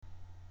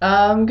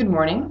Good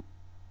morning.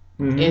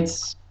 Hmm.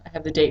 I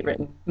have the date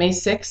written, May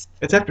 6th.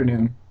 It's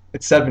afternoon.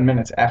 It's 7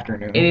 minutes It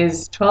afternoon.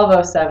 is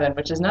 12:07,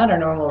 which is not our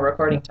normal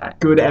recording time.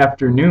 Good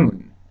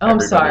afternoon, Oh, I'm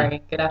everybody.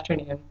 sorry. Good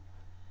afternoon.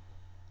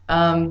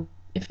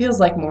 It feels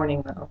like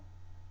morning though.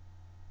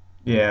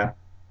 Yeah,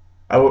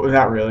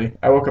 not really.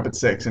 I woke up at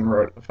 6 and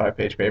wrote a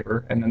 5-page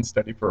paper and then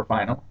studied for a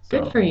final.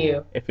 Good So for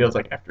you. it feels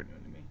like afternoon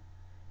to me.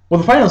 Well,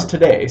 the final's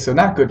today, so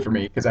not good for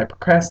me because I Hey,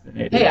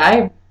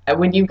 procrastinated.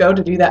 when you go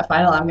to do that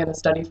final, I'm going to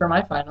study for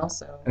my final,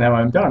 so And then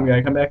when I'm done, I'm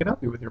gonna come back and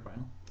help you with your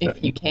final if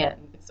you studying. can.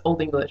 It's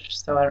Old English,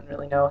 so I don't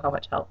really know how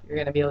much help you're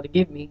going to be able to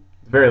give me.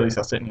 At the very least,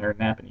 I'll sit in here and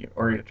nap and eat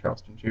or eat a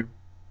Charleston chew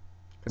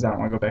because I don't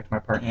want to go back to my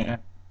apartment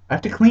yet. I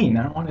have to clean.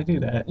 I don't want to do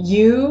that. I'm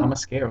You, a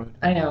scared.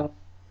 I know,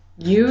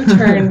 you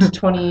turned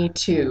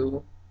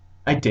 22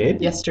 I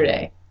did?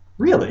 yesterday,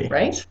 Really?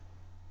 right?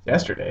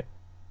 Yesterday.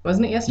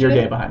 Wasn't it You're a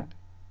day yesterday? behind.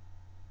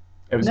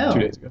 It was two No.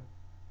 days ago.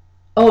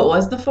 Oh, it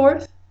was the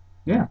 4th?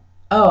 Yeah.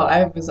 Oh,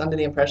 I was under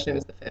the impression it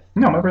was the 5th.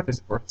 No, my birthday's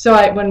the fourth. So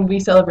when we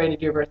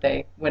celebrated your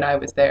birthday when I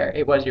was there,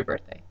 it was your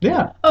birthday.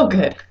 Yeah, Oh,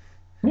 good.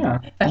 yeah.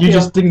 I You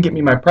just feel didn't get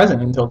me my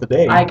present until I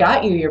today.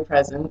 got you your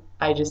present.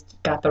 I just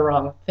got the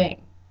wrong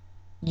thing.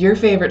 Your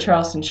favorite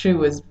Charleston chew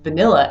was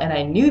vanilla, and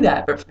I knew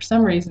that, but for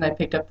some reason I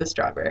picked up the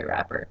strawberry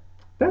wrapper.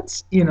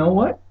 That's you know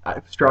what?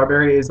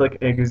 Strawberry is like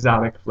an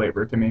exotic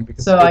flavor to me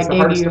because So it's the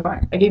hardest to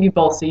find. I gave you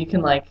both so you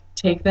can like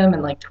take them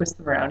and like twist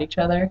them around each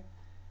other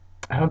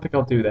I don't think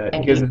I'll do that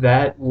and because eat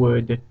that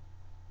would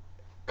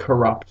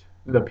corrupt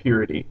the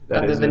purity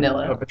that of the is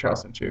vanilla. of a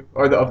Charleston chew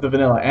or of the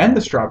vanilla and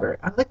the strawberry.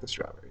 I like the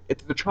strawberry.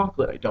 It's the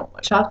chocolate I don't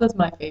like. Chocolate's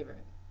my favorite.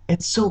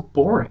 It's so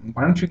boring.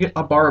 Why don't you get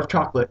a bar of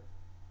chocolate?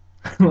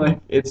 Like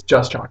it's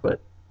just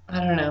chocolate.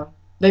 I don't know.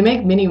 They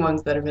make mini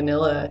ones that are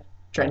vanilla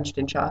drenched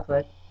in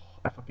chocolate.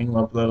 I fucking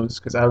love those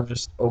because I'll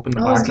just open the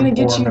Oh, I was box gonna and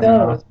pour get them you in my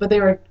mouth. those, but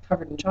they were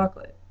covered in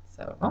chocolate.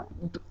 So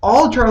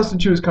All Charleston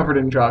Chew is covered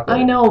in I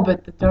chocolate. know,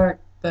 but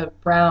the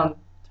brown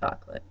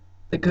chocolate,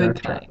 the good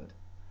Dark chocolate.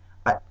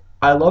 kind.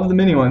 I I love the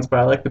mini ones, but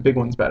I like the big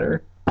ones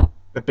better.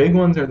 The big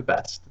ones are the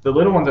best. The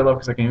little ones I love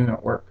because I can use them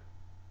at work.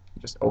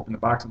 Just open the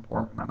box and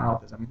pour them in my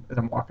mouth as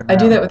I'm walking I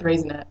do that around. with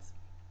Raisinets.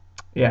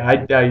 Yeah,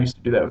 I used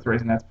to do that with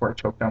Raisinets before I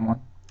choked on one.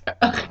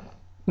 I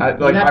You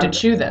like have to I'm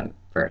chew them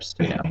first,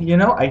 you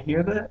know. I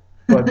hear that,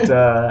 but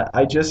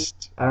I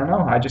don't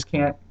know. I just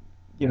can't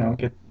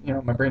get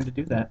my brain to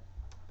do that.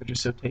 They're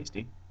just so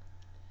tasty.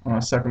 I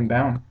want to suck them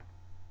down.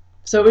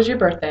 So it was your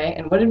birthday,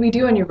 and what did we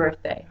do on your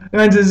birthday? I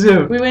went to the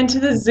zoo. We went to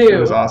the It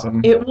was zoo.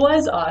 awesome. It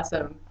was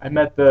awesome. I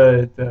met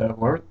the what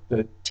were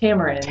the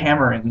Tamarins,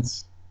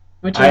 tamarins.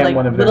 which I are am like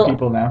one of their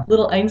people now.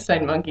 little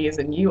Einstein monkeys,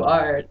 and you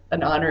are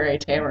an honorary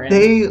tamarin.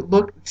 They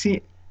look.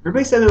 See,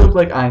 everybody said they looked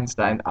like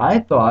Einstein. I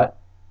thought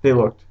they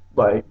looked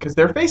like because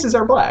their faces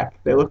are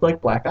black. They look like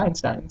black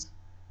Einsteins.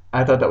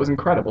 I thought that was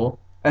incredible,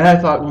 and I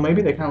thought, well,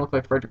 maybe they kind of look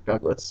like Frederick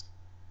Douglass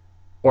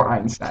or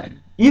Einstein.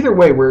 Either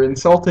way, we're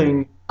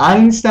insulting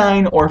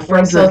Einstein or We're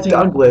Frederick insulting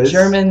Douglass.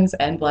 Germans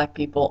and black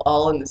people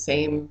all in the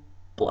same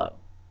blow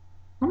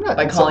I'm not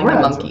by insulting. calling We're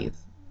them not insulting.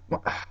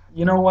 monkeys,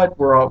 You know what?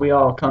 We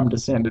all come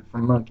descended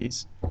from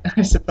monkeys.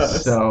 I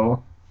suppose.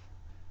 So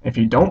if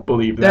you don't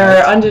believe There are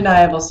that,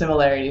 undeniable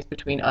similarities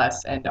between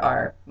us and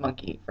our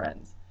monkey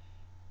friends.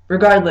 oh,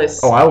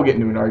 Regardless, I will get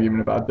into an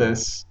argument about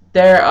this.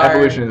 there are.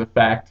 Evolution is a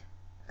fact.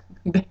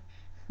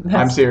 I'm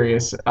That's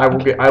serious. I will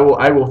okay. get.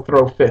 I will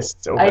throw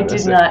fists I over did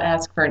this. not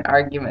ask for an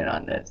argument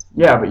on this.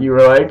 Yeah, but you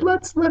were like,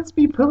 let's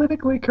be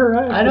politically I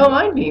correct. don't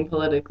mind being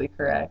politically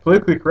correct.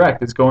 Politically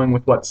correct is going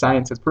with what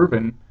science has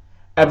proven.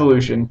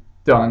 Evolution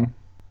done.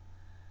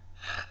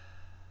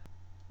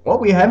 Well,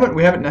 we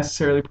haven't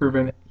necessarily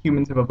proven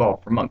humans have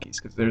evolved from monkeys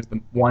because there's the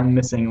one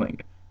missing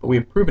link. But we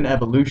have proven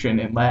evolution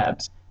in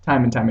labs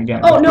time and time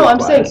again Oh with no, fruit I'm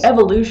saying flies.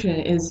 evolution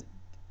is,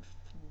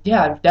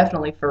 yeah,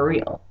 definitely for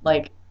real.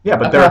 Like Yeah,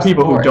 but there are across the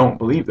people who board. don't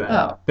believe that.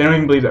 Oh, They don't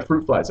even believe that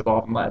fruit flies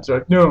evolve in labs. They're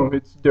like, no,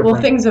 it's well,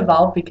 different. things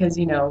evolve because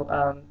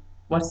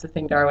what's the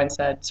thing Darwin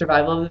said?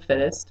 Survival of the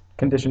fittest.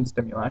 Conditioned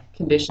stimuli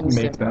Conditioned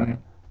make stimuli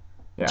them,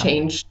 yeah.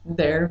 change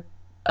their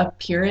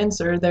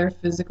appearance or their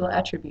physical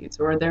attributes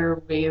or their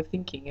way of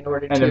thinking in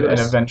order and to and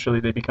us. eventually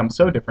they become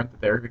so different that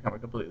they become a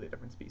completely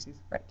different species.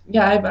 Right.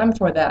 Yeah, I'm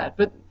for that.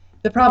 But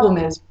the problem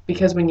is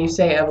because when you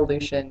say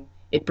evolution,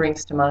 it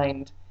brings to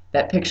mind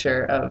that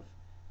picture of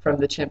from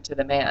the chimp to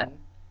the man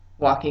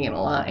walking in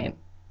a line,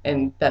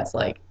 and that's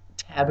like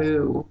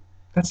taboo.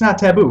 That's not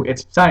taboo.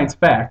 It's science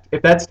fact.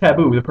 If that's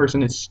taboo, the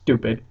person is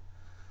stupid.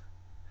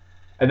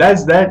 And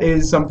that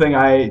is something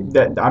I'm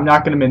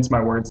not going to mince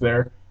my words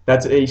there.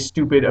 That's a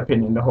stupid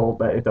opinion to hold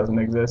that it doesn't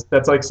exist.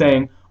 That's like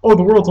saying, "Oh,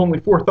 the world's only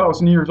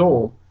 4,000 years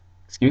old."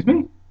 Excuse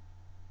me?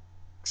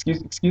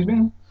 Excuse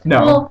me?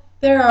 No. Well,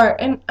 there are,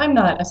 and I'm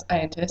not a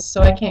scientist,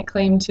 so I can't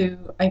claim to,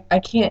 I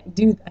can't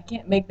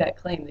make that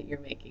claim that you're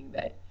making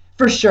that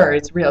for sure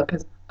it's real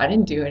because I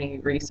didn't do any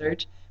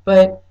research.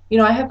 But,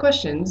 I have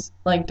questions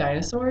like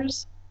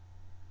dinosaurs.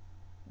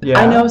 I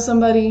Yeah. know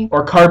somebody,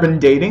 Or carbon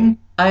dating?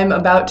 I'm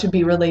about to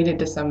be related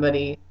to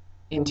somebody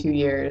in 2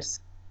 years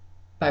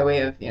by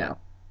way of,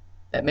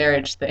 that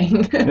marriage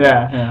thing.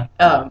 Yeah,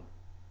 yeah. um,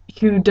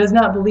 who does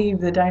not believe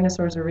that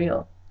dinosaurs are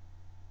real.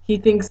 He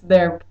thinks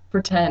they're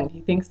pretend.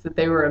 He thinks that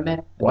they were a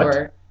myth.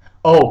 What?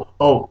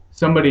 Or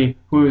Somebody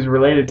who is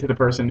related to the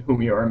person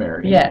whom you are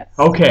marrying. yes.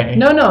 Okay.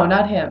 No,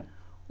 not him.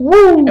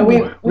 Woo! And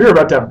we were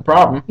about to have a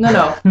problem.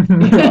 No.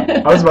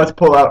 I was about to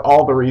pull out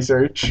all the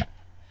research.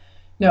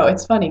 No,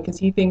 it's funny because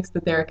he thinks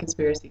that they're a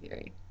conspiracy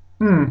theory.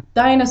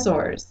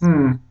 Dinosaurs.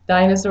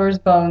 Dinosaurs'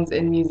 bones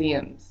in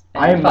museums.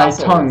 And my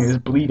fossils. tongue is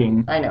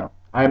bleeding. I know.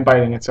 I'm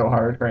biting it so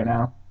hard right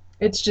now.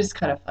 It's just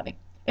kind of funny.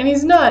 And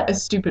he's not a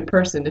stupid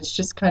person. It's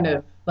just kind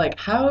of like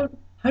how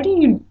do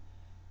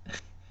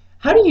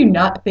you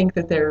not think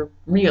that they're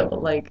real?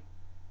 Like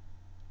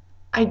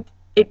I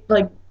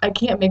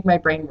can't make my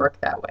brain work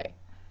that way.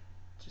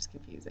 It's just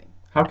confusing.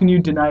 How can you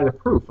deny the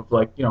proof of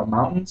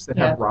mountains that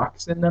have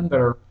rocks in them that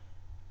are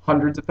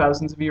hundreds of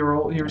thousands of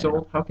years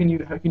old? How can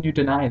you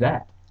deny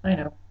that? I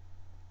know.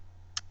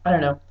 I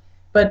don't know.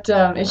 But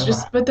it's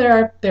just but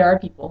there are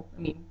people.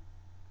 I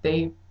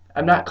mean,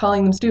 I'm not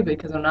calling them stupid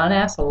because I'm not an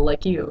asshole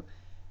like you.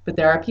 But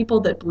there are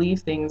people that believe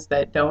things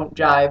that don't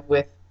jive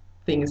with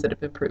things that have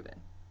been proven.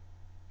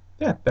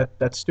 Yeah,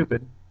 that's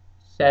stupid.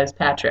 Says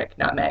Patrick,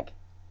 not Meg.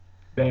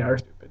 They are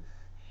stupid.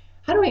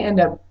 How do we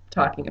end up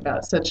talking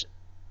about such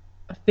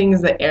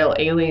things that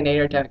alienate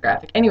our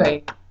demographic?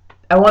 Anyway,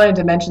 I wanted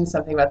to mention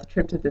something about the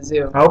trip to the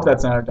zoo. I hope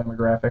that's not our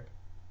demographic.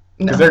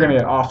 Because No. they're going to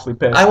get awfully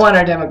pissed. I want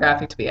our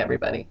demographic to be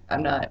everybody.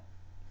 I'm not.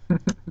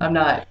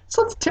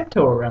 So let's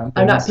tiptoe around things.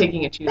 I'm not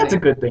picking and choosing. That's a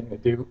good thing to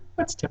do.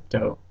 Let's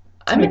tiptoe.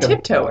 I'm a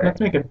tiptoer. Let's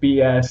make a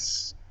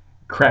BS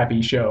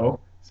crappy show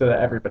so that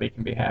everybody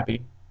can be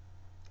happy.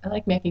 I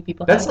like making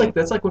people happy. happy.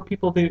 That's like what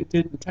people did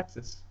in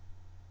Texas.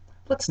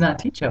 Let's not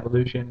teach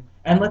evolution,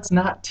 and let's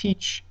not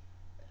teach.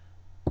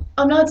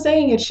 I'm not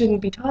saying it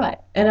shouldn't be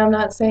taught, and I'm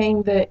not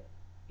saying that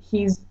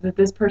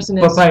this person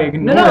is. But by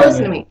ignoring No,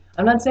 listen to me.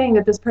 I'm not saying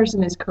that this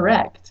person is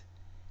correct.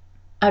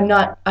 I'm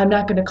not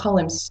going to call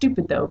him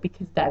stupid though,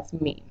 because that's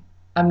mean.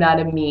 I'm not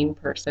a mean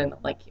person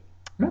like you.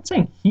 I'm not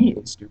saying he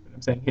is stupid.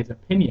 I'm saying his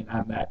opinion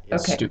on that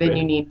is stupid. Okay, then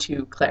you need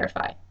to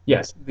clarify.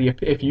 Yes,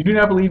 if you do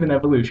not believe in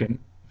evolution,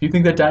 if you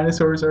think that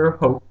dinosaurs are a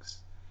hoax,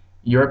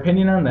 your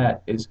opinion on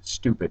that is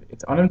stupid.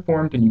 It's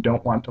uninformed and you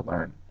don't want to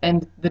learn.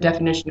 And the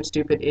definition of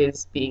stupid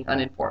is being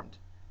uninformed.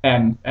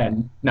 And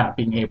not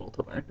being able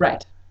to learn.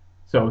 Right.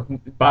 So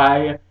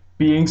by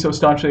being so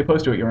staunchly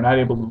opposed to it, you're not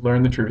able to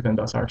learn the truth and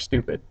thus are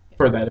stupid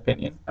for that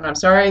opinion. And I'm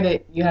sorry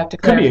that you have to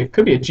clarify.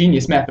 Could be a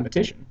genius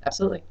mathematician.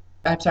 Absolutely.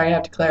 I'm sorry you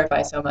have to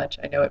clarify so much.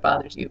 I know it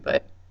bothers you,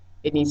 but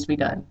it needs to be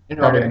done in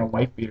Probably order. in a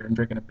wife beater and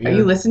drinking a beer. Are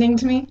you listening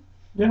to me?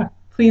 Yeah.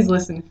 Please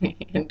listen to me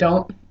and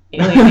don't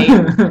alienate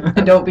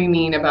and don't be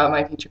mean about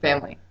my future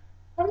family.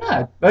 I'm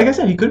not. Like I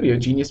said, he could be a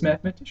genius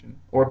mathematician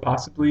or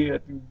possibly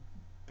a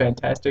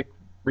fantastic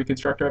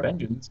reconstructor of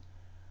engines.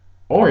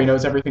 Or he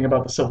knows everything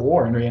about the Civil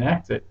War and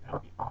reenacts it. That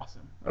would be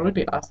awesome. That would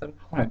be awesome.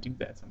 I want to do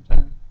that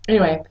sometime.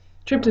 Anyway,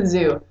 trip to the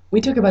zoo.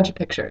 We took a bunch of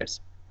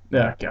pictures.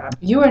 Oh, God.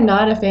 You are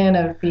not a fan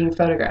of being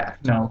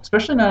photographed. No,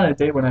 especially not on a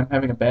day when I'm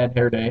having a bad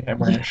hair day and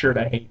wearing a shirt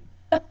I hate.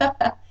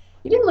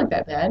 You didn't look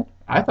that bad.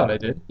 I thought I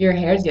did. Your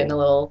hair's getting a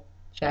little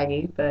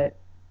shaggy, but...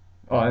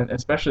 Well, and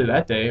especially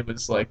that day, it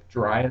was like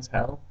dry as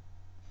hell.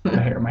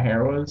 My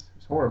hair was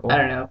horrible. I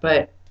don't know,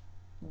 but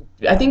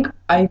I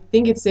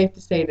think it's safe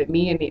to say that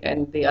me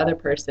and the other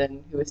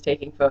person who was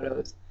taking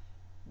photos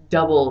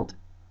doubled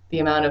the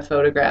amount of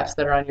photographs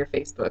that are on your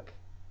Facebook.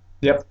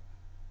 Yep.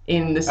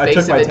 In the space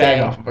of a day. I took my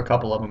tag off of a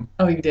couple of them.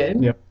 Oh, you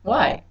did? Yep.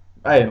 Why?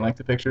 I didn't like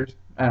the pictures.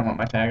 I don't want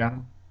my tag on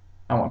them.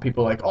 I want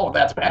people like, oh,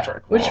 that's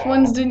Patrick. Which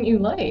ones didn't you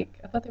like?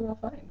 I thought they were all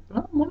fine.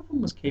 Well, one of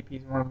them was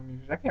KP's, one of them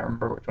was, I can't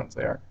remember which ones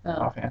they are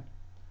offhand.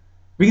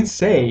 We can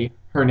say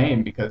her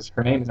name because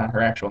her name is not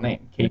her actual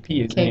name.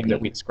 KP is the name that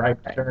we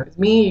ascribed to her. It was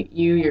me,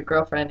 you, your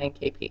girlfriend, and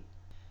KP.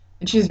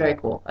 And she's very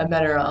cool. I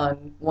met her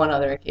on one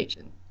other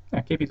occasion.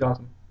 Yeah, KP's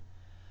awesome.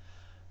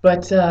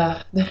 But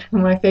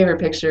my favorite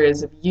picture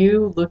is of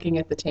you looking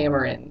at the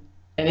tamarin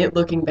and it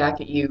looking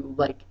back at you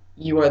like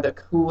you are the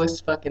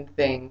coolest fucking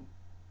thing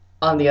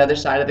on the other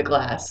side of the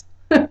glass.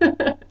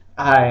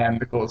 I am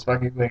the coolest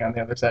fucking thing on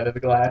the other side of the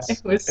glass.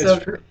 It was so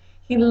true.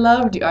 He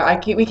loved you.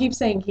 We keep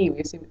saying he. We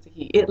assume it's a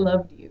he. It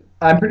loved you.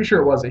 I'm pretty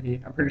sure it was a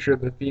he. I'm pretty sure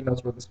the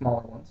females were the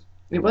smaller ones.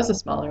 It was a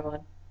smaller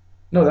one.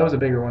 No, that was a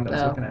bigger one that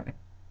was looking at me.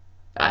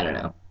 I don't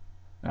know.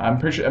 I'm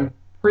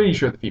pretty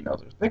sure the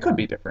females they could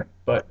be different,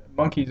 but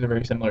monkeys are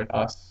very similar to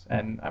us,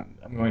 and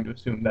I'm going to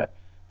assume that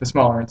the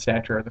smaller in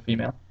stature are the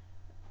female.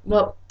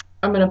 Well,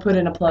 I'm going to put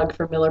in a plug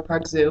for Miller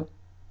Park Zoo.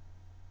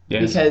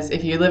 Yes. Because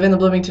if you live in the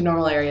Bloomington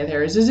Normal area,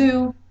 there is a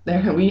zoo.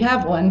 There we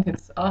have one.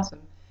 It's awesome.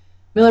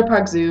 Miller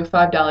Park Zoo,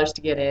 $5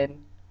 to get in,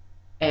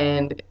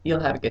 and you'll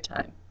have a good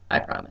time. I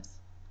promise.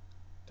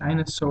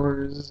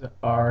 Dinosaurs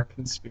are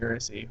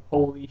conspiracy.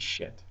 Holy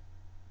shit.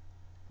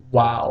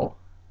 Wow.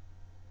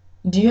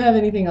 Do you have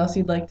anything else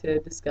you'd like to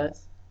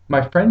discuss?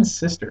 My friend's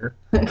sister,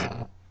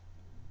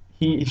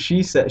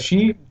 she said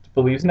she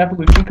believes in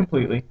evolution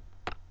completely.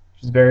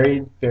 She's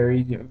very,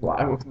 very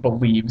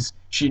believes.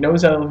 She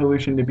knows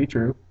evolution to be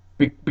true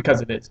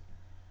because it is.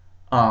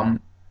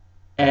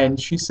 and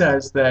she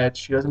says that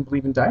she doesn't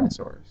believe in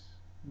dinosaurs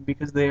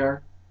because they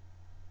are,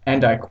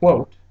 and I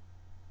quote,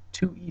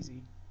 too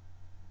easy.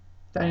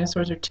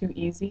 Dinosaurs are too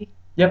easy?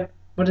 Yep,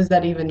 What does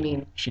that even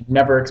mean? she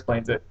never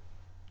explains it.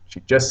 She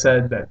just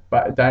said that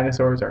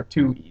dinosaurs are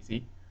too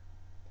easy.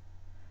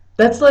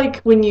 That's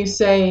like when you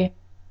say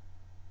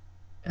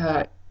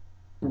uh,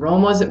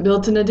 Rome wasn't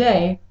built in a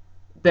day,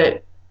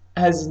 that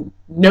has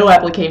no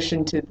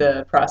application to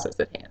the process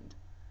at hand.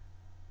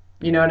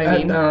 You know what I I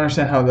don't mean?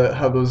 understand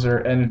how those are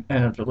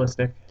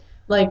anachronistic.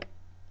 Like,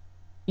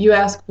 you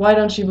ask, why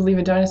don't you believe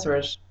in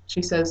dinosaurs?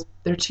 She says,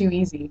 they're too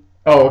easy.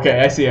 Oh, okay,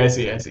 I see.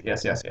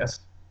 Yes.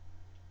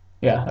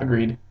 Yeah,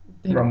 agreed.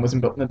 Rome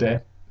wasn't built in a day.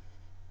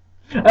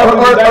 I don't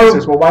believe in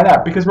dinosaurs. Well, why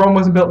not? Because Rome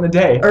wasn't built in a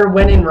day. Or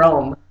when in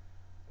Rome.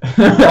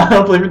 I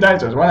don't believe in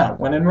dinosaurs. Why not?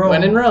 When in Rome.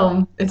 When in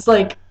Rome. It's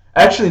like,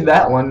 Actually,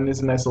 that one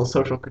is a nice little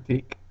social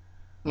critique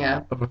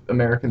yeah. of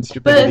American But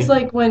stupidity. it's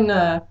like when,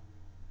 I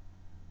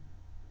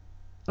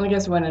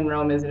guess when in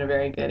Rome isn't a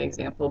very good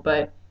example,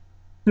 but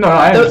No,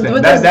 I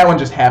understand. That one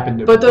just happened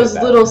to. But those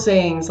that little one.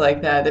 sayings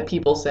like that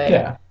people say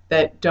Yeah.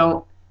 that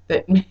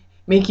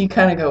make you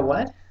kind of go,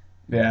 what?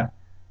 Yeah.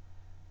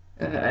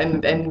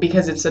 And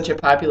because it's such a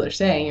popular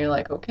saying, you're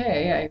like,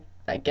 okay,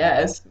 I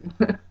guess.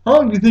 How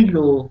long do you think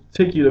it'll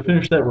take you to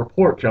finish that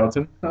report,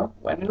 Johnson? Well,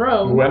 when in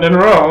Rome. When in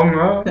Rome.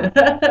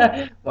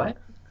 Huh? What?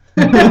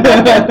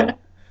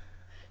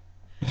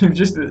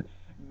 Just the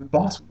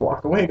boss would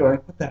walk away going,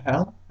 what the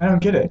hell? I don't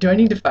get it. Do I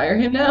need to fire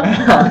him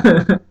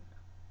now?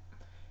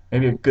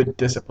 Maybe a good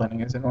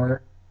disciplining is in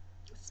order.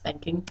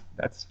 Spanking.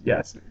 That's,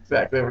 yes,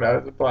 exactly what I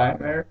was applying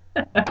there.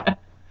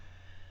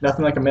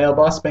 Nothing like a male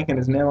boss spanking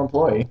his male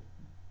employee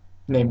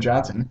named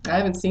Johnson. I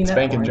haven't seen that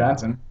Spanking porn.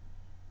 Johnson.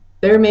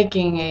 They're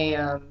making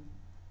a,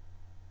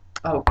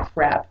 oh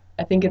crap.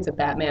 I think it's a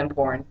Batman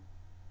porn.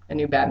 A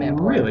new Batman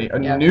porn. Really? A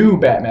Yeah. new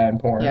Batman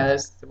porn? Yeah,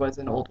 this was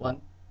an old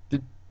one.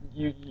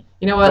 You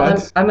know what?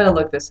 what? I'm going to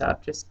look this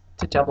up just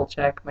to double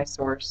check my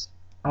source.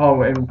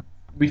 Oh, and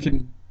we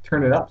can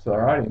turn it up so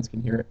our audience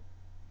can hear it.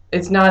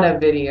 It's not a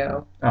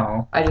video.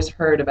 Oh. I just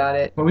heard about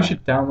it. Well, we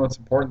should download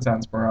some porn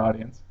sounds for our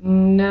audience.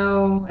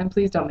 No, and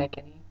please don't make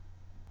any.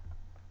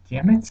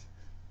 Damn it.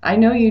 I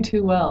know you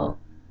too well.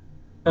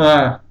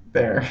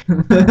 There.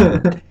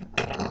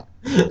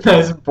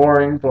 Nice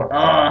boring porn.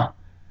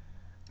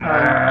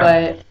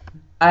 But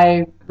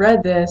I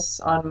read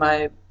this on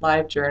my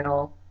live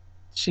journal.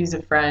 She's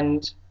a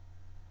friend.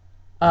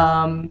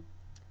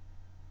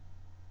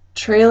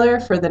 Trailer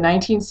for the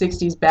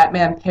 1960s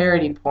Batman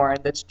parody porn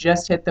that's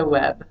just hit the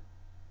web.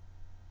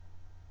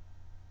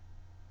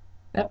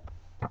 Yep,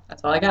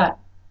 that's all I got.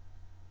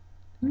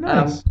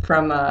 Nice.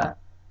 From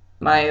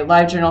my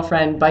live journal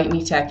friend, Bite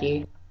Me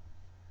Techie.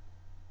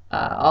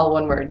 All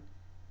one word.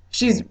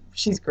 She's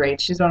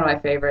great. She's one of my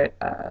favorite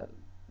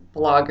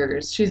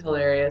bloggers. She's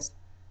hilarious.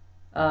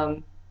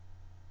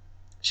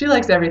 She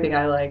likes everything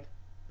I like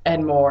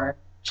and more.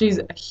 She's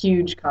a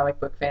huge comic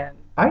book fan.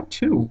 I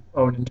too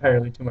own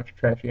entirely too much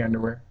trashy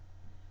underwear.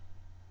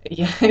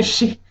 Yeah,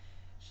 she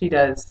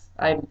does.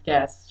 I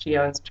guess she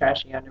owns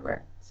trashy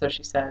underwear, so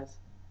she says.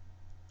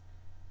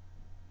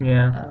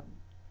 Yeah.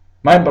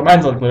 Mine's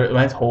like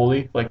mine's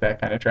holy, like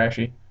that kind of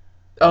trashy.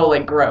 Oh,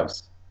 like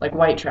gross, like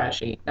white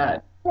trashy,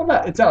 not. Well,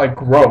 it's not like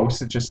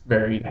gross. It just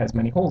it has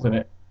many holes in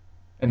it.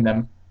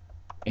 There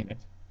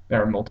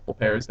are multiple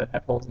pairs that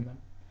have holes in them.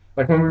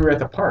 Like when we were at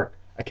the park,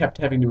 I kept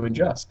having to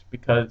adjust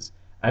because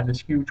I had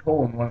this huge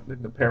hole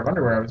in the pair of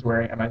underwear I was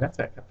wearing, and my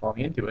nutsack kept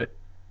falling into it.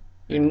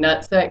 Your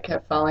nutsack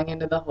kept falling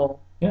into the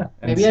hole. Yeah.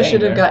 Maybe I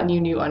should have gotten you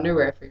new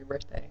underwear for your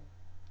birthday.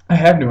 I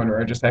have new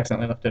underwear. I just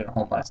accidentally left it at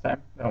home last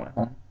time that I went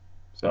home,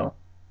 so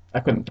I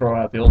couldn't throw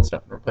out the old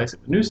stuff and replace it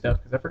with new stuff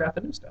because I forgot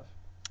the new stuff.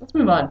 Let's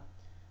move on.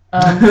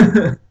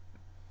 I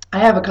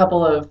have a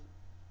couple of,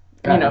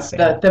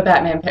 the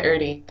Batman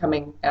parody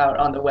coming out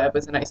on the web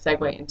was a nice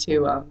segue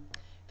into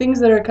things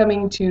that are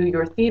coming to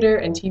your theater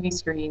and TV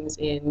screens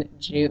in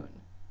June,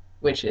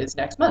 which is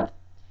next month.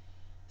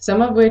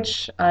 Some of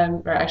which, I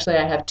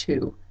have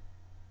two,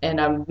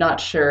 and I'm not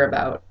sure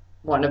about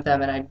one of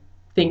them, and I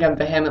think I'm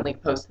vehemently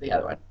opposed to the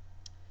other one.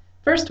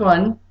 First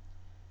one,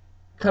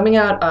 coming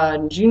out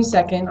on June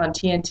 2nd on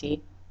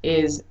TNT,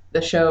 is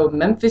the show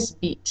Memphis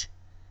Beat,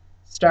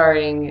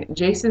 starring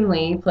Jason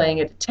Lee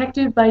playing a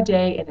detective by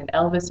day and an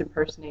Elvis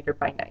impersonator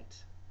by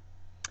night.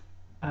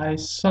 I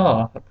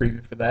saw a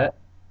preview for that.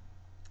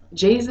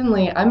 Jason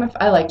Lee,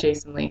 I like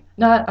Jason Lee.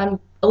 I'm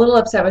a little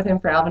upset with him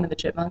for Alvin and the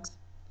Chipmunks.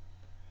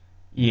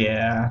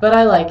 Yeah. But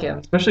I like him.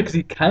 Especially because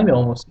he kind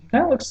of looks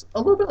a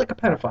little bit like a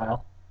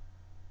pedophile.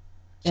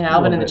 In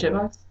Alvin and the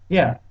Chipmunks?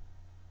 Yeah.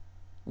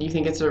 You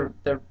think it's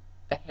the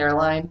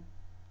hairline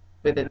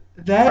with it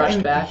that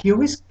brushed back? He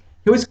always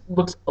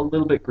looks a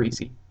little bit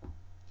greasy.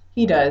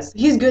 He does.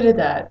 He's good at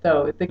that,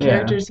 though. The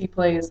characters he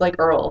plays, like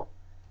Earl,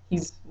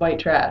 he's white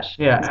trash.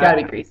 Yeah. He's got to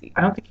be greasy.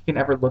 I don't think he can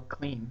ever look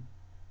clean.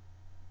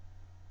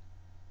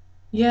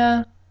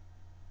 Yeah.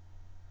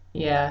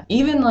 Yeah.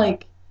 Even,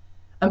 like,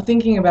 I'm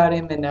thinking about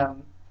him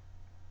in,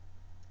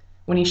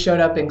 when he showed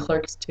up in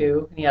Clerks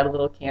 2, and he had a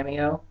little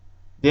cameo.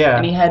 Yeah.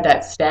 And he had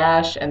that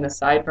stash and the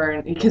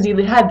sideburn because he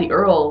had the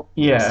Earl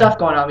Yeah. stuff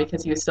going on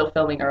because he was still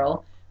filming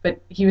Earl. But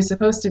he was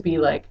supposed to be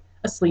like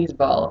a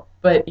sleazeball,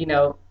 but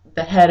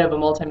the head of a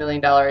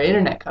multi-million-dollar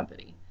internet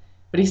company.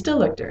 But he still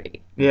looked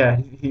dirty. Yeah.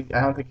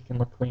 I don't think he can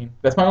look clean.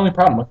 That's my only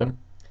problem with him.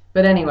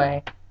 But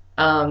anyway,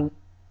 um,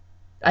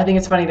 I think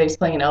it's funny that he's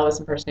playing an Elvis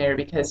impersonator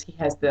because he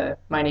has the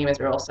 "My name is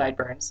Earl"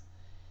 sideburns.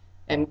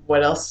 And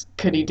what else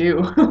could he do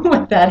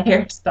with that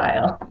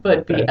hairstyle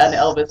but be an That's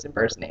Elvis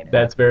impersonator?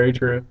 that's very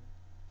true.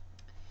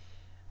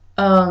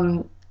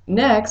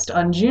 Next,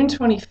 on June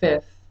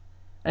 25th,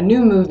 a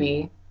new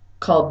movie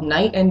called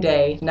Night and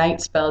Day,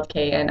 Night spelled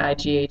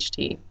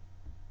Knight,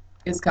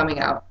 is coming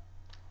out,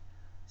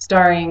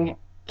 starring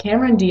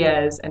Cameron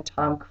Diaz and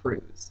Tom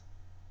Cruise.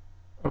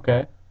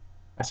 Okay.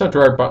 I saw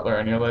Gerard Butler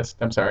on your list.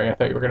 I'm sorry. I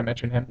thought you were going to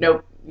mention him.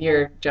 Nope,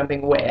 you're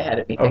jumping way ahead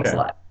of me. Thanks a Okay.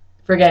 lot.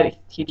 Forget it,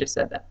 he just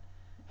said that.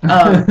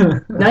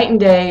 Night and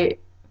Day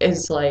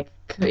is like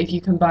if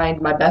you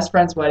combined My Best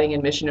Friend's Wedding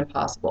and Mission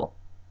Impossible.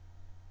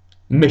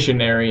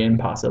 Missionary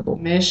Impossible.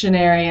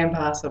 Missionary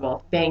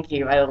Impossible. Thank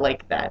you. I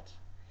like that.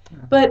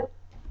 But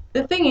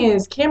the thing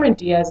is, Cameron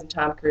Diaz and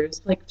Tom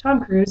Cruise, like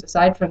Tom Cruise,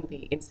 aside from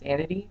the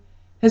insanity,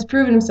 has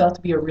proven himself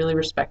to be a really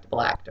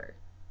respectable actor.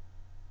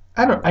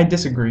 I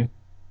disagree.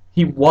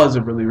 He was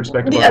a really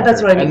respectable Yeah, actor.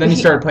 that's what I mean. And then he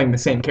started playing the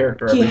same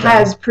character He every time.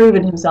 has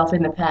proven himself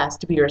in the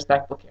past to be a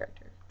respectable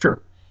character. True.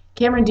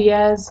 Cameron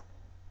Diaz,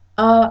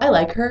 I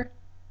like her.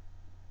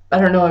 I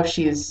don't know if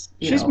she's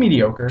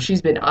mediocre.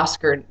 She's been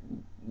Oscar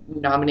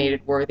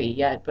nominated worthy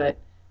yet, but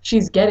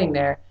she's getting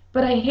there.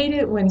 But I hate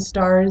it when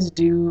stars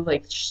do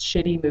like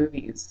shitty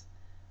movies,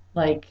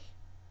 like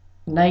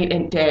Night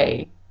and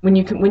Day. When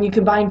you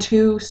combine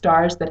two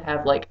stars that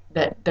have like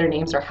that their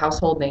names are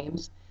household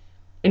names,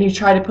 and you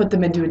try to put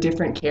them into a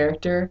different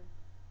character,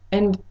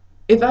 and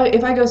if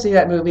I go see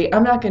that movie,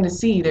 I'm not going to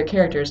see their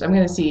characters. I'm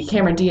going to see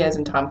Cameron Diaz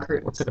and Tom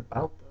Cruise. What's it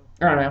about,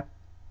 though? I don't know.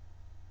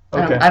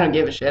 Okay. I don't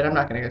give a shit. I'm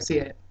not going to go see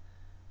it.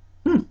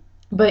 Hmm.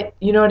 But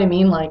you know what I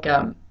mean, like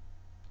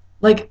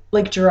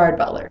Gerard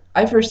Butler.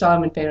 I first saw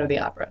him in Phantom of the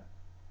Opera.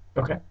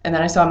 Okay. And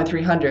then I saw him in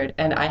 300,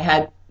 and I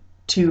had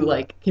to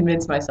like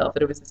convince myself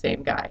that it was the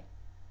same guy.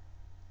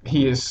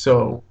 He is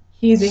so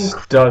He's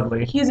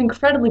studly. He's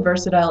incredibly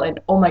versatile and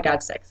oh my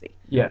god, sexy.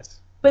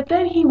 Yes. But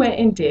then he went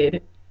and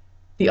did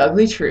The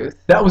Ugly Truth.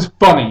 That was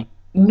funny.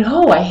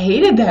 No, I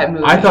hated that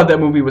movie. I thought that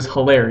movie was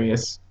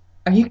hilarious.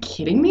 Are you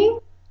kidding me?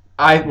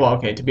 Well,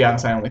 okay, to be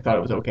honest, I only thought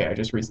it was okay. I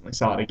just recently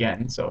saw it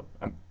again, so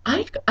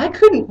I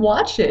couldn't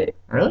watch it.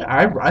 really,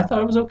 I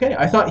thought it was okay.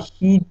 I thought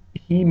he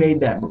made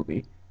that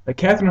movie. Like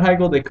Katherine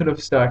Heigl, they could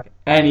have stuck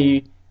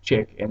any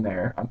chick in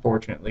there,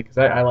 unfortunately, because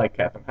I like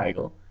Katherine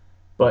Heigl,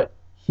 but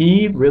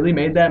he really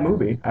made that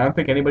movie. I don't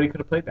think anybody could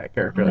have played that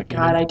character Oh my like he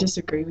god, did. I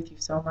disagree with you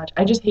so much.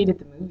 I just hated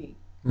the movie.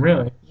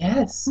 Really,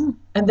 Yes.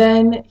 And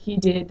then he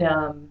did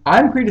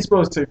I'm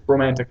predisposed to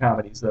romantic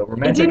comedies, though. it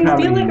Romantic didn't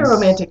comedies. feel like a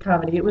romantic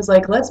comedy. It was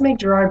like, let's make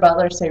Gerard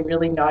Butler say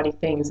really naughty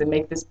things and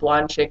make this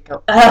blonde chick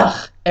go,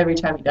 ugh, every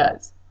time he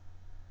does.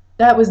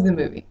 That was the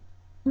movie.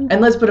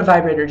 And let's put a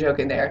vibrator joke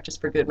in there,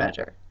 just for good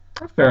measure.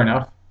 Fair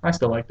enough. I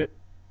still liked it.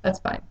 That's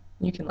fine.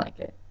 You can like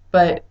it.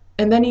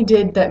 And then he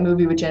did that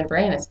movie with Jennifer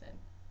Aniston,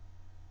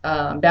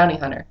 Bounty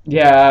Hunter.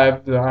 Yeah, I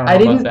don't know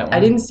about that one. I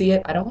didn't see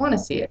it. I don't want to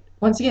see it.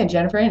 Once again,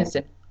 Jennifer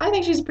Aniston. I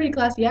think she's a pretty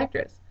classy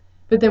actress.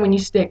 But then when you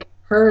stick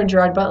her and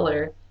Gerard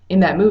Butler in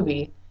that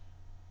movie,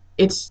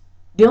 it's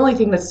the only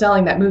thing that's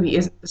selling that movie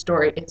isn't the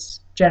story.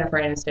 It's Jennifer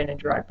Aniston and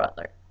Gerard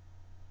Butler.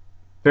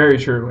 Very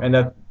true. And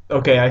that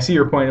okay, I see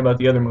your point about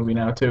the other movie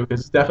now too,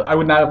 because I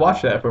would not have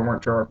watched that if it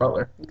weren't Gerard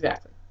Butler.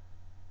 Exactly.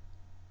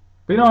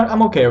 But you know what?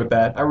 I'm okay with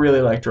that. I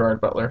really like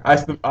Gerard Butler.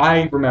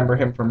 I remember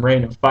him from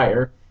Reign of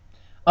Fire.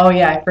 Oh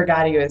yeah, I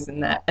forgot he was in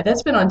that.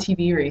 That's been on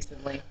TV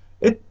recently.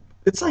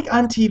 It's like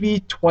on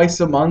TV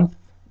twice a month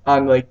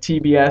on like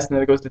TBS, and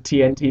then it goes to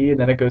TNT, and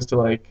then it goes to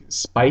like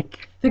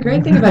Spike. The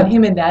great thing about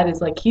him in that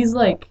is like he's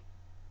like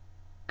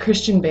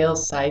Christian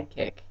Bale's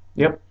sidekick.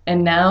 Yep.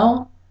 And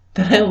now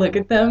that I look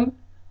at them,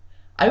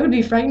 I would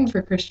be frightened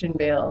for Christian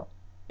Bale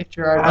if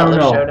Gerard I don't Butler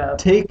know. showed up.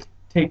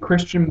 Take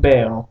Christian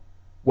Bale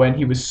when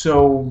he was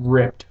so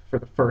ripped for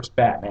the first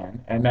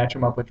Batman and match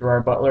him up with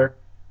Gerard Butler.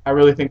 I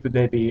really think that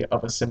they'd be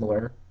of a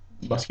similar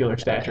muscular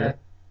stature. Okay.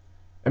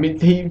 I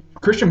mean,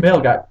 Christian Bale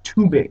got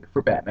too big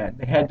for Batman.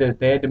 They had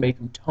to make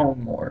him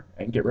tone more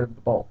and get rid of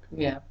the bulk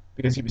Yeah.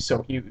 because he was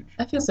so huge.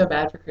 I feel so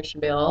bad for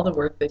Christian Bale. All the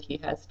work that he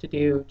has to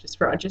do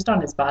just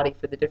on his body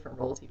for the different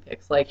roles he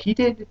picks. Like He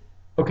did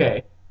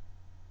okay.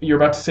 You're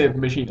about to say The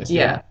Machinist.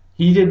 Yeah.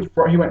 He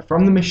went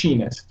from The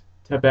Machinist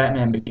to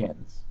Batman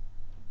Begins.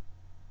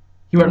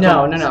 He went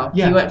no.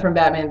 Yeah. He went from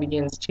Batman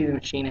Begins to The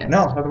Machinist.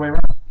 No, other way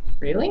around.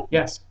 Really?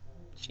 Yes.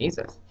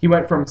 Jesus. He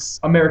went from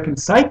American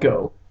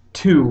Psycho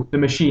to The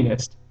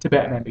Machinist to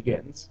Batman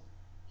Begins.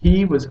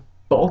 He was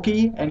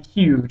bulky and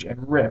huge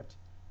and ripped.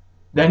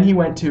 Then he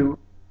went to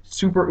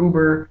super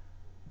uber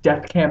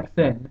Death Camp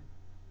Thin,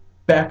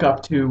 back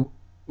up to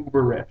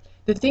uber ripped.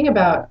 The thing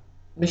about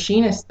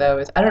Machinist though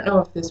is I don't know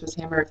if this was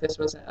him or if this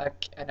was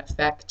an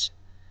effect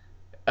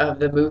of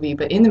the movie,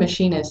 but in The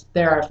Machinist,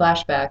 there are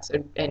flashbacks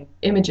and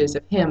images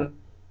of him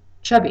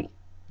chubby.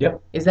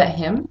 Yep. Is that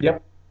him?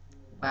 Yep.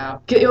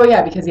 Wow. Oh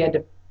yeah, because he had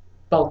to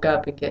bulk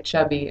up and get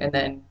chubby and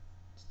then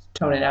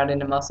tone it out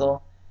into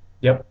muscle.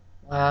 Yep.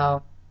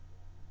 Wow.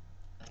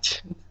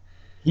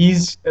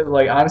 He's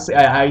like honestly,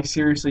 I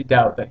seriously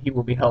doubt that he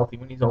will be healthy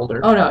when he's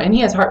older. Oh no, and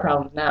he has heart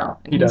problems now,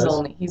 and He does.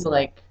 he's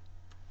like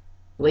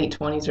late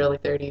 20s, early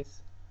 30s.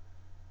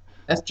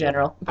 That's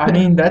general. I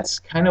mean, that's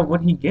kind of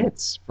what he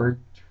gets for.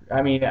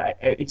 I mean,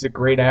 he's a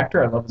great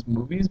actor. I love his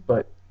movies,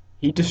 but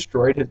he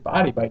destroyed his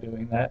body by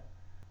doing that.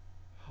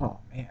 Oh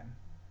man.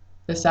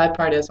 The sad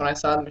part is when I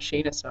saw The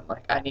Machinist, I'm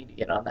like, I need to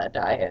get on that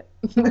diet.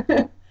 I don't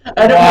know.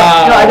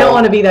 No, I don't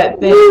want to be that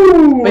thin.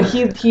 Woo! But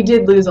he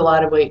did lose a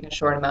lot of weight in a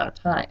short amount of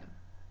time.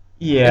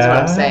 Is what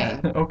I'm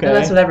saying. Yeah. Okay. And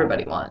that's what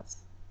everybody wants.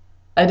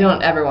 I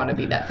don't ever want to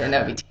be that thin.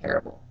 That would be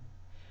terrible.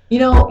 You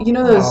know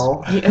those.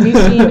 Wow. Have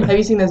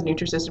you seen those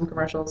Nutrisystem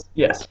commercials?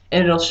 Yes.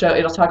 And it'll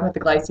talk about the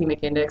glycemic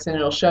index, and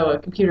it'll show a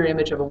computer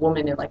image of a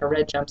woman in like a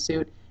red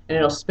jumpsuit, and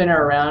it'll spin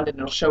her around, and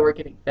it'll show her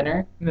getting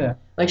thinner. Yeah.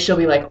 Like she'll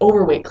be like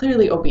overweight,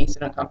 clearly obese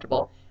and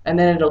uncomfortable, and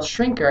then it'll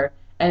shrink her,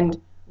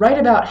 and right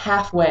about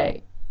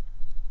halfway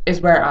is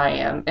where I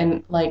am,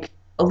 and like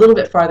a little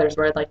bit farther is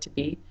where I'd like to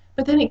be,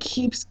 but then it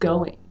keeps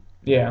going.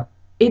 Yeah.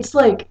 It's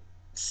like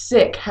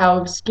sick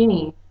how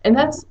skinny, and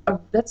that's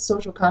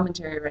social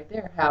commentary right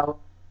there. How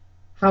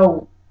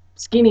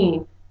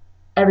skinny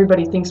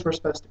everybody thinks we're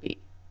supposed to be.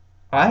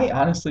 I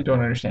honestly don't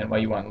understand why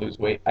you want to lose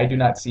weight. I do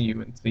not see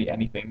you and see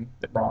anything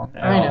wrong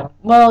at I all. know.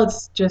 Well,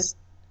 it's just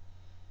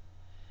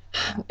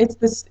it's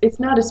this. It's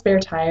not a spare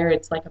tire.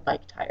 It's like a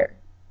bike tire.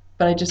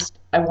 But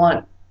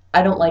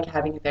I don't like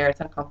having it there. It's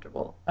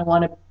uncomfortable. I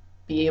want to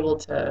be able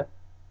to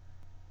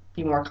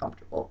be more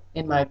comfortable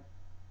in my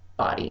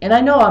body. And I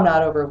know I'm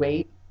not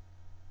overweight,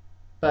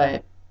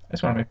 but I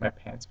just want to make my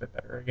pants fit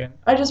better again.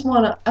 I just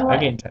want to. I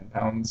gained 10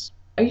 pounds.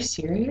 Are you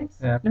serious?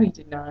 Yeah. No, you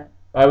did not.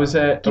 I was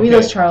at Give me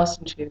those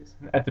Charleston shoes.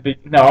 at the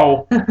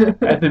no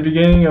at the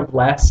beginning of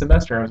last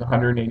semester I was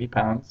 180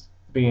 pounds.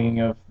 At the beginning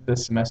of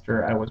this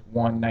semester I was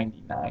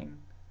 199.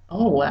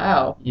 Oh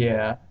wow.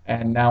 Yeah,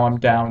 and now I'm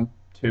down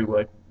to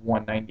like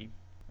 190,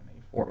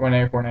 194,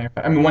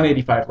 195. I mean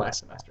 185 last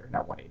semester,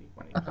 not 180,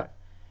 185.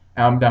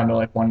 Now I'm down to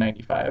like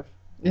 195.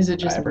 Is it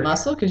just Average.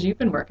 muscle? Because you've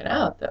been working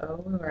out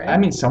though, right? I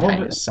mean some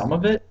Kind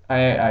of it,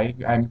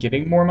 I'm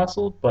getting more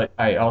muscle, but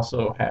I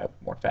also have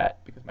more fat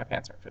because my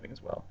pants aren't fitting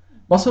as well.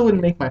 Muscle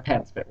wouldn't make my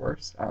pants fit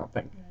worse, I don't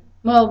think.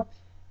 Well,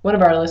 one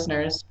of our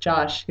listeners,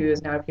 Josh, who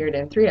has now appeared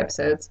in 3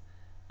 episodes,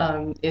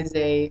 is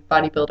a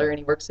bodybuilder and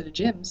he works at a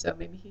gym, so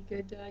maybe he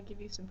could give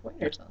you some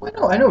pointers on Well, that.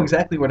 no, I know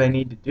exactly what I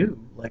need to do.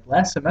 Like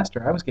last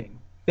semester I was getting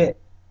fit.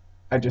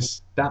 I just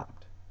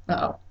stopped.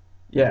 Uh-oh.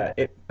 Yeah,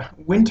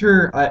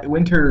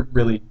 winter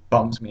really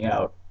bums me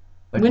out.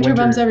 Like Winter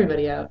bums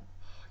everybody out.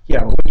 Yeah,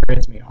 but winter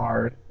hits me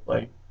hard.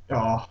 Like,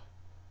 oh,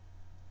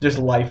 just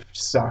life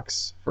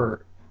sucks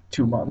for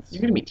 2 months.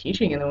 You're going to be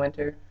teaching in the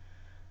winter.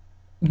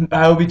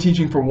 I'll be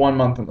teaching for 1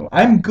 month in the.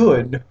 I'm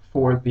good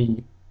for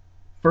the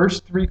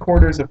first 3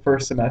 quarters of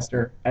first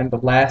semester and the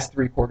last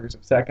 3 quarters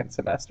of second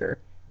semester.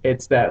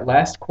 It's that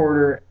last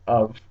quarter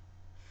of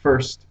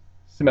first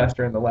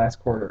semester and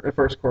the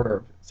first quarter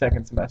of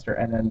second semester,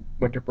 and then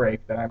winter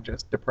break that I'm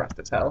just depressed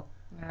as hell.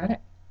 All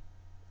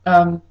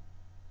right.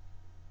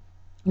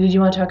 Did you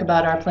want to talk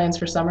about our plans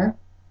for summer?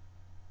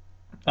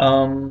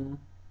 Um.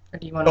 Or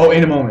do you want to... Oh,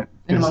 in a moment.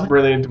 In a It's moment?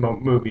 related to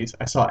movies.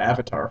 I saw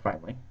Avatar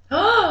finally.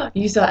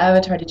 You saw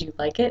Avatar. Did you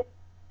like it?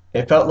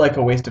 It felt like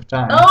a waste of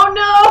time. Oh,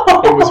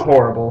 no! It was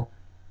horrible.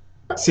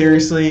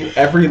 Seriously,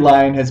 every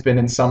line has been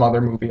in some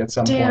other movie at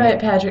some Damn point. it,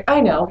 Patrick. I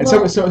know. And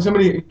Well, so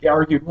somebody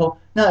argued, well,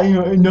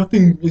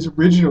 nothing is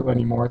original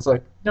anymore. It's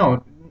like,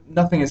 no,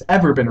 nothing has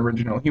ever been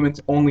original.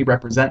 Humans only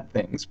represent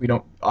things. We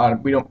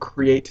don't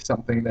create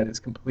something that is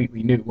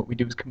completely new. What we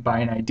do is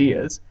combine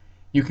ideas.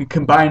 You can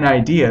combine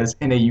ideas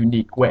in a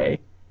unique way.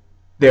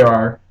 There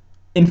are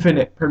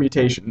infinite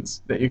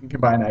permutations that you can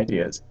combine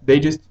ideas. They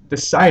just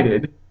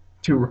decided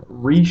to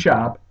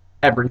reshop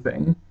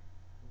everything.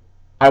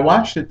 I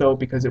watched it though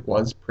because it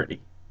was pretty.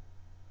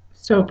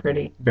 so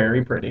pretty.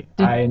 Very pretty.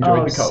 I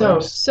enjoyed the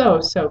colors.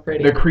 So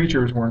pretty. The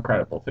creatures were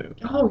incredible too.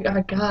 Oh,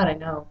 God, I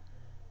know.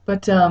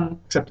 But,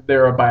 Except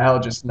they're a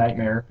biologist's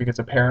nightmare because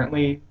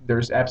apparently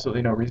there's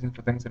absolutely no reason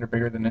for things that are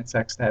bigger than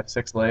insects to have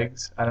 6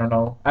 legs. I don't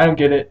know. I don't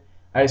get it.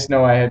 I just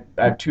know I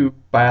have 2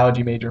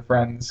 biology major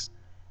friends,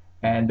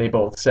 and they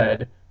both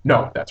said,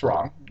 no, that's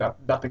wrong.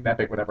 Nothing that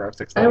big would ever have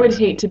 6 legs. I would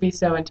hate to be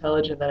so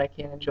intelligent that I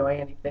can't enjoy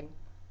anything.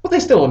 Well, they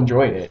still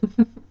enjoyed it.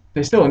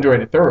 They still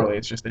enjoyed it thoroughly.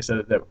 It's just they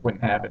said that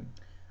wouldn't happen.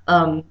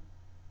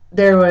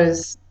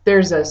 There's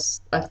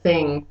a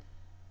thing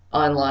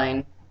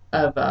online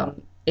of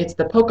it's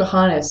the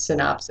Pocahontas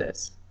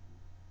synopsis,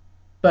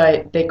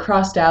 but they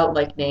crossed out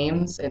like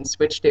names and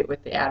switched it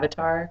with the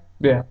Avatar,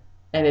 Yeah.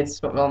 and it's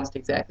almost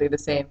exactly the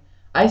same.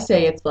 I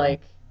say it's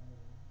like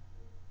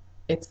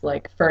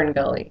Fern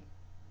Gully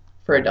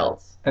for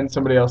adults. And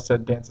somebody else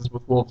said Dances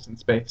with Wolves in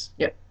Space.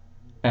 Yep.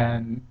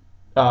 And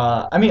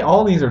I mean,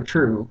 all these are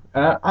true.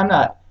 And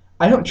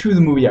I don't chew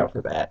the movie out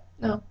for that.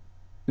 No.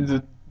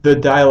 The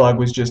dialogue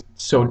was just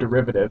so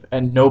derivative,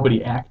 and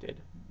nobody acted.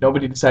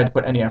 Nobody decided to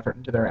put any effort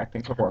into their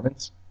acting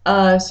performance.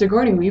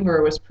 Sigourney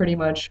Weaver was pretty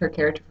much her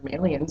character from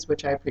Aliens,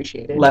 which I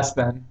appreciated. Less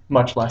than,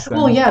 much less than.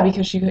 Well, yeah,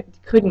 because she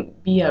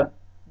couldn't be a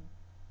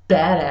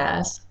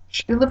badass.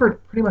 She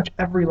delivered pretty much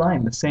every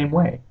line the same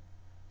way.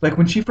 Like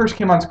when she first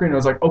came on screen, I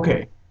was like,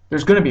 okay,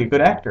 there's going to be a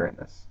good actor in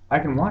this. I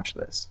can watch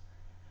this.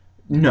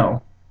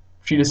 No,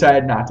 she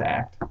decided not to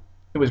act.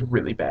 It was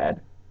really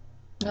bad.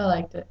 I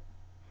liked it.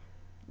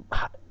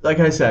 Like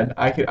I said,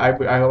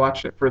 I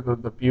watched it for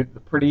the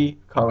pretty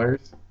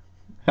colors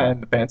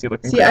and the fancy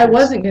looking. See, I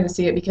wasn't going to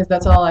see it because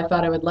that's all I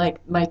thought I would like.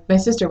 My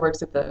sister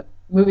works at the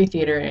movie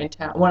theater in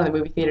town, one of the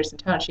movie theaters in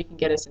town. She can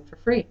get us in for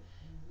free.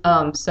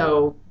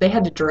 So they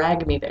had to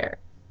drag me there.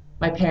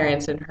 My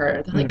parents and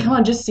her. They're like, come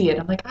on, just see it.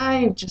 I'm like,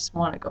 I just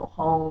want to go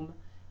home.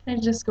 Can I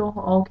just go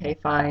home? Okay,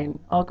 fine.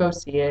 I'll go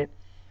see it.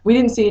 We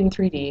didn't see it in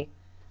 3D.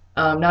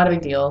 Not a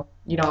big deal.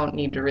 You don't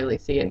need to really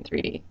see it in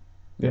 3D.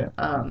 Yeah.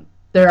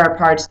 There are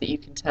parts that you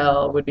can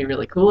tell would be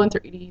really cool in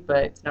 3D,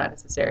 but it's not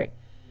necessary.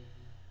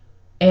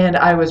 And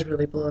I was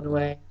really blown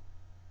away.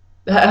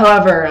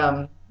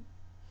 However,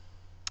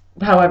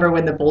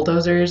 when the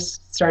bulldozers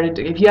started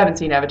to, if you haven't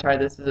seen Avatar,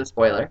 this is a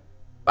spoiler.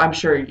 I'm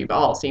sure you've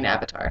all seen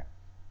Avatar.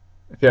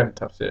 If you haven't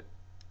touched it.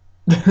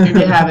 If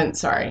you haven't,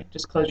 sorry,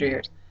 just close your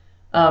ears.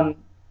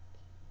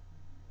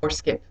 Or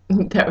skip.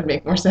 That would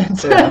make more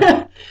sense.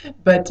 Yeah.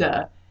 But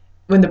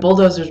when the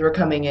bulldozers were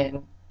coming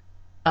in,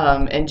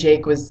 and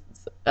Jake was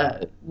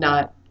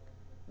not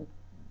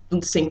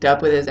synced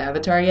up with his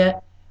avatar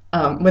yet,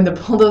 when the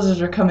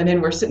bulldozers were coming in,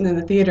 we're sitting in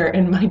the theater,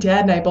 and my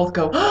dad and I both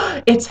go,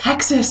 oh, it's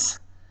Hexus!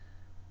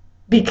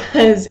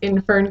 Because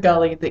in Fern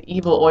Gully, the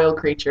evil oil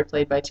creature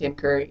played by Tim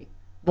Curry,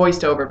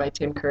 voiced over by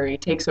Tim Curry,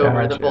 takes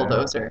over the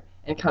bulldozer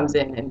and comes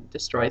in and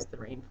destroys the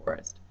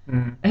rainforest.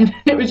 Mm. And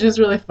it was just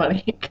really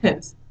funny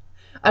because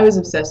I was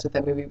obsessed with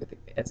that movie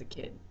as a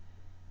kid.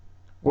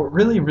 What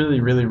really,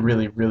 really, really,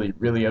 really, really,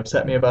 really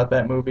upset me about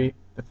that movie,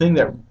 the thing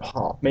that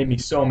made me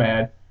so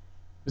mad,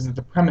 was that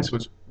the premise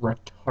was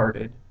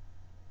retarded.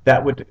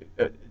 That would,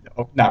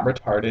 not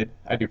retarded.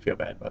 I do feel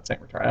bad about saying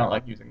retarded. I don't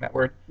like using that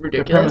word.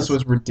 Ridiculous. The premise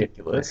was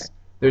ridiculous. Okay.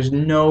 There's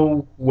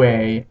no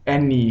way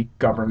any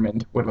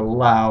government would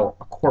allow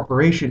a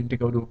corporation to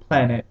go to a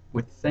planet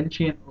with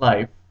sentient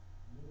life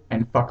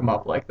and fuck them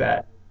up like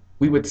that.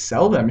 We would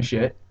sell them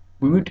shit.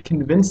 We would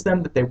convince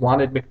them that they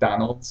wanted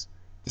McDonald's,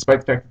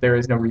 despite the fact that there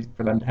is no reason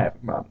for them to have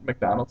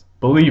McDonald's.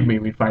 Believe me,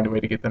 we'd find a way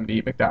to get them to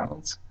eat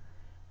McDonald's.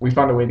 We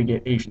found a way to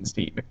get Asians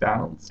to eat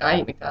McDonald's. I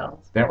eat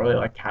McDonald's. They don't really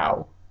like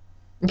cow.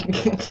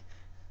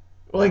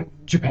 Like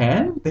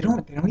Japan, they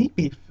don't eat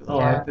beef.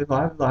 Yeah. A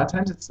lot of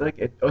times it's like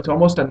it's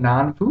almost a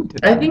non-food to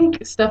them. I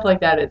think stuff like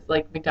that is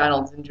like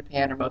McDonald's in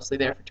Japan are mostly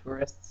there for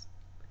tourists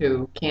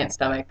who can't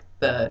stomach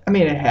the. I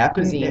mean, it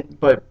happened, cuisine.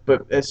 but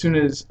as soon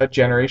as a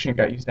generation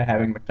got used to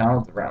having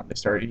McDonald's around, they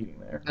started eating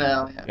there.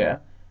 Oh yeah. Yeah,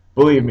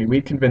 believe me,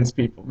 we'd convince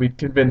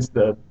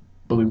the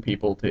blue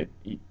people to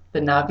eat.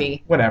 The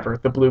Navi. Whatever,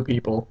 the blue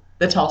people.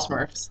 The tall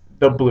Smurfs.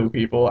 The blue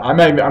people. I'm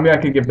not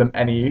gonna give them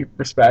any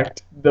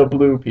respect. The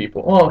blue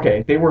people. Well,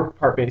 okay, they were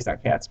part based on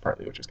cats,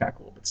 partly, which was kind of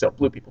cool, but still,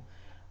 blue people.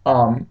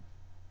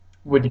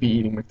 Would be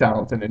eating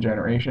McDonald's in a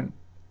generation,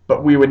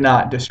 but we would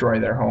not destroy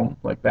their home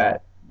like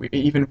that.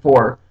 Even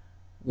for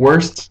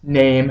worst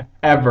name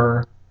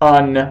ever,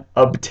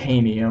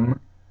 Unobtainium.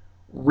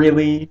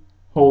 Really?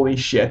 Holy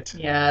shit.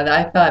 Yeah,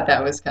 I thought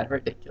that was kind of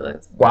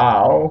ridiculous.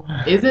 Wow.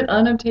 Is it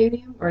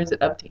Unobtainium or is it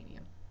Obtainium?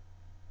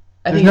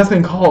 There's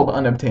nothing called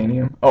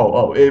Unobtainium.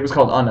 Oh, it was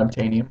called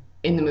Unobtainium.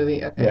 In the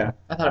movie? Okay. Yeah.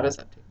 I thought it was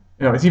Obtainium.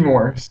 No, it's even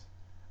worse.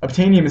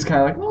 Obtainium is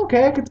kind of like, well,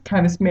 okay, I could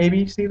kind of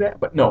maybe see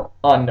that, but no,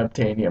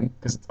 Unobtainium,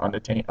 because it's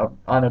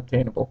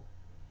unobtainable.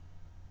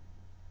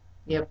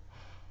 Yep.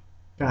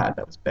 God,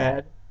 that was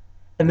bad.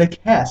 And the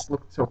cast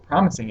looked so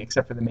promising,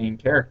 except for the main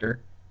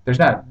character.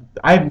 I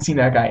haven't seen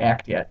that guy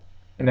act yet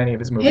in any of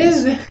his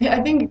movies.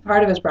 I think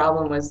part of his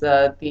problem was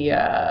the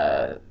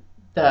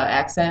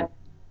accent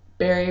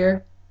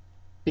barrier,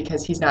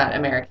 because he's not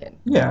American.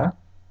 Yeah.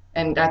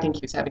 And I think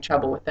he was having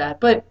trouble with that.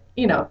 But,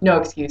 no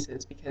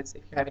excuses, because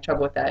if you're having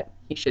trouble with that,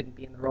 he shouldn't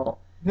be in the role.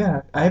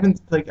 Yeah, I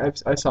haven't,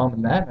 I saw him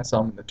in that, and I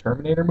saw him in the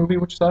Terminator movie,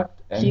 which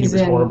sucked, and he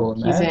was horrible in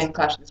that. He's in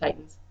Clash of the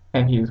Titans.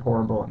 And he was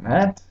horrible in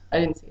that. I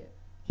didn't see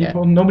it.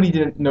 Well, nobody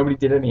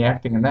did any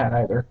acting in that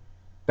either.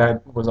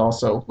 That was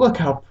also, look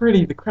how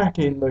pretty the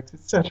Kraken looks,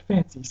 it's such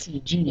fancy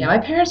CG. Yeah, my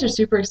parents are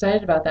super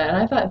excited about that, and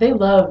I thought they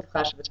loved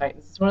Clash of the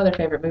Titans. It's one of their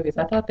favorite movies.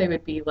 I thought they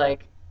would be,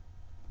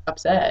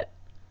 upset.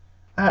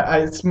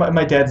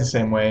 My dad's the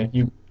same way.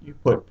 You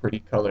put pretty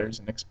colors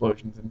and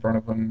explosions in front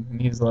of him, and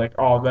he's like,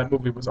 "Oh, that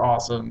movie was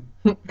awesome,"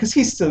 because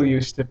he's still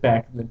used to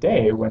back in the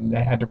day when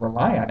they had to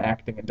rely on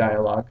acting and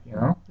dialogue.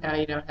 Now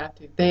you don't have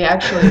to. They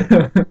actually,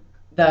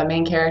 the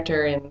main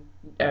character in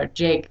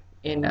Jake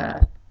in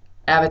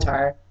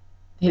Avatar,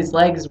 his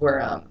legs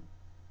were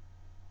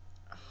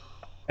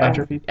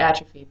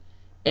atrophied,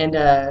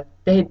 and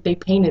they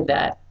painted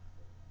that.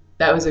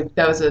 That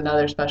was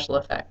another special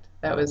effect.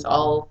 That was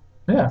all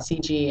Yeah.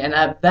 CG, and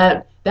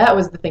that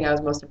was the thing I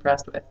was most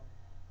impressed with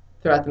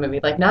throughout the movie.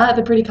 Like not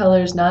the pretty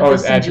colors, not Oh, the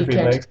his CG atrophied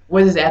characters, legs.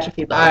 was his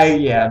atrophied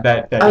legs. Yeah,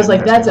 that I was did like,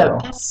 impress me as well.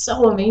 that's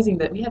so amazing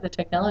that we have the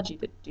technology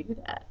to do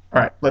that.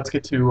 All right, let's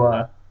get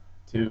to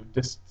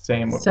just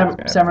saying what we're Summer,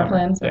 gonna have summer summer.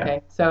 plans. Yeah.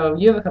 Okay, so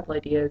you have a couple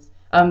ideas.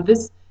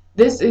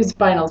 This is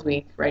finals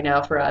week right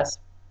now for us.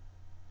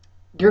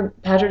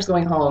 Patrick's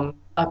going home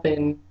up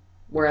in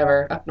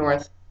wherever up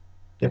north.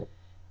 Yep.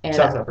 And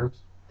South suburbs.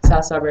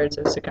 south suburbs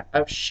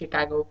of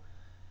Chicago.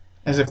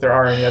 As if there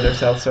are any other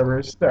south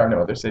suburbs. There are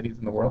no other cities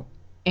in the world.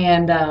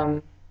 And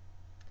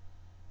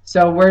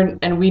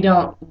we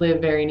don't live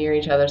very near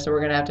each other, so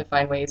we're gonna have to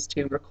find ways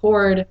to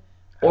record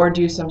or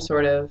do some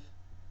sort of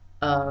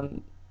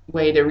um,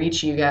 way to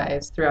reach you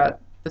guys throughout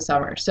the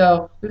summer.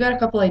 So we've got a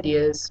couple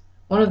ideas.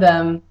 One of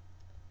them,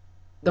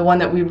 the one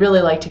that we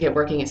really like to get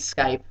working, is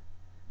Skype.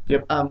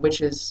 Yep.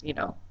 Which is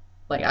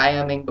like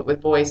IMing but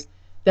with voice.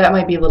 That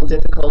might be a little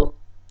difficult.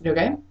 You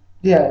okay?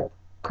 Yeah,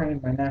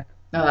 craned my neck.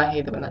 Oh, I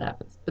hate it when that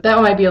happens. But that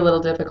one might be a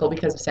little difficult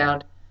because of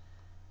sound.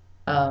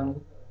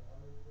 Um,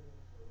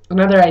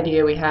 Another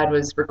idea we had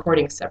was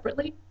recording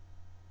separately.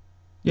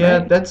 Yeah,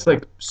 Right. that's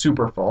like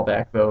super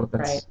fallback though.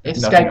 That's Right.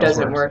 If nothing Skype else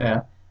doesn't works.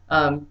 work,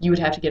 Yeah. you would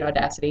have to get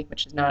Audacity,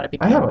 which is not a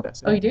big I deal. have Oh,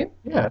 Audacity. you do?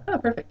 Yeah. Oh,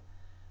 perfect.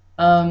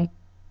 Um,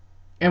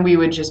 and we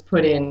would just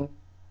put in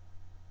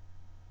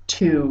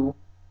two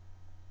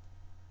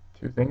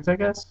Two things, I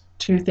guess.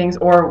 things,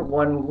 or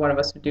one of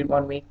us would do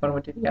 1 week, one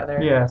would do the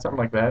other. Yeah, something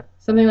like that.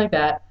 Something like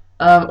that.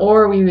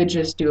 Or we would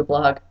just do a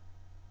blog.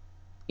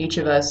 Each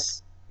of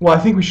us. Well, I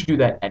think we should do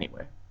that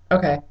anyway.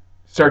 Okay.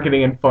 Start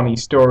getting in funny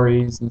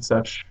stories and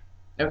such.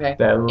 Okay.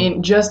 That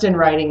In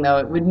writing though,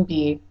 it wouldn't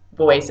be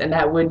voice, and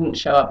that wouldn't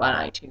show up on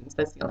iTunes.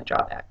 That's the only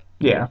drawback.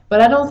 Yeah.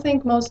 But I don't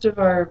think most of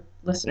our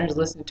listeners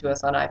listen to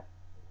us on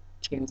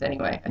iTunes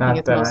anyway. I Not think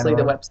it's that I mostly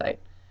the know of. website,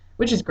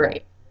 which is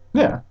great.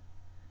 Yeah.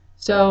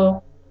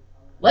 So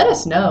let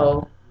us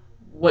know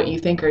what you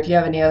think, or if you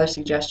have any other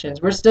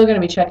suggestions. We're still going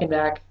to be checking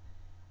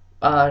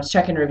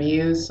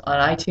reviews on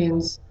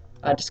iTunes,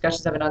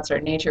 discussions of an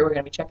uncertain nature. We're going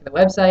to be checking the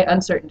website,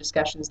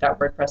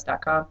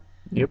 uncertaindiscussions.wordpress.com.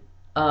 Yep.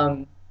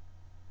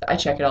 I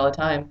check it all the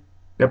time.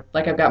 Yep.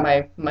 Like I've got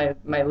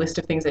my list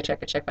of things I check.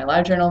 I check my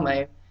LiveJournal,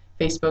 my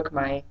Facebook,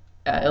 my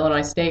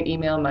Illinois State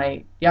email,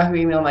 my Yahoo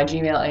email, my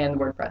Gmail, and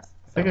WordPress.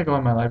 I think I go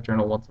on my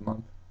LiveJournal once a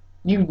month.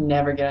 You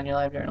never get on your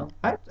LiveJournal.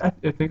 I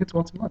think it's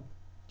once a month.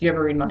 Do you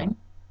ever read mine?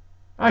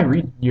 I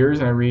read yours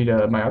and I read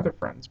my other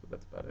friends, but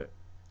that's about it.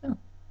 Oh.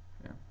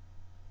 Yeah.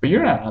 But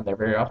you're not on there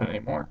very often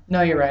anymore.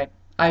 No, you're right.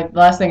 The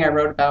last thing I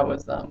wrote about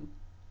was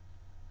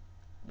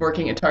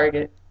working at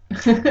Target.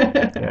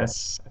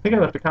 Yes. I think I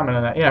left a comment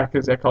on that. Yeah,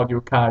 because I called you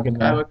a cog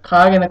in I'm the... a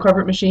cog in the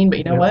corporate machine, but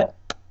you know Yep. what?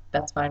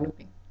 That's fine with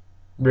me.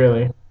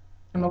 Really?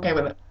 I'm okay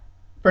with it.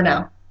 For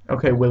now.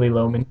 Okay, Willie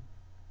Loman.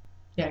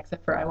 Yeah,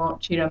 except for I won't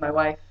cheat on my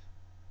wife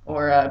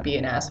or be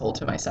an asshole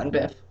to my son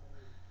Biff.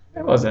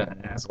 I wasn't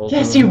an asshole. to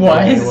Yes, him. he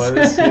Yeah, he was.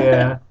 was.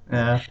 Yeah.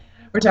 Yeah.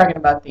 We're talking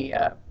about the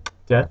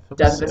Death of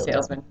Death of the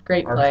Salesman.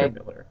 Great play.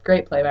 Arthur Miller.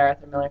 Great play by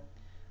Arthur Miller.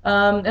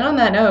 And on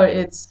that note,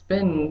 it's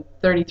been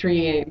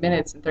 33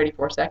 minutes and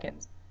 34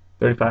 seconds.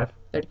 35,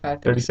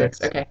 35, 36.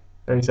 36. Okay.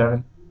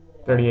 37,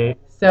 38,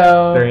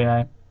 So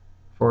 39,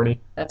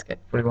 40, that's good.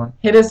 41.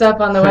 Hit us up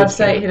on the 32,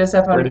 website. Hit us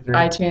up on 33,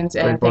 iTunes.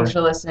 And 34, thanks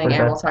for listening. 45.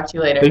 And we'll talk to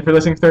you later. Thank you for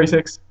listening.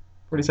 36,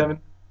 47,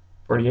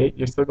 48.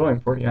 You're still going.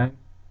 49,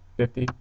 50.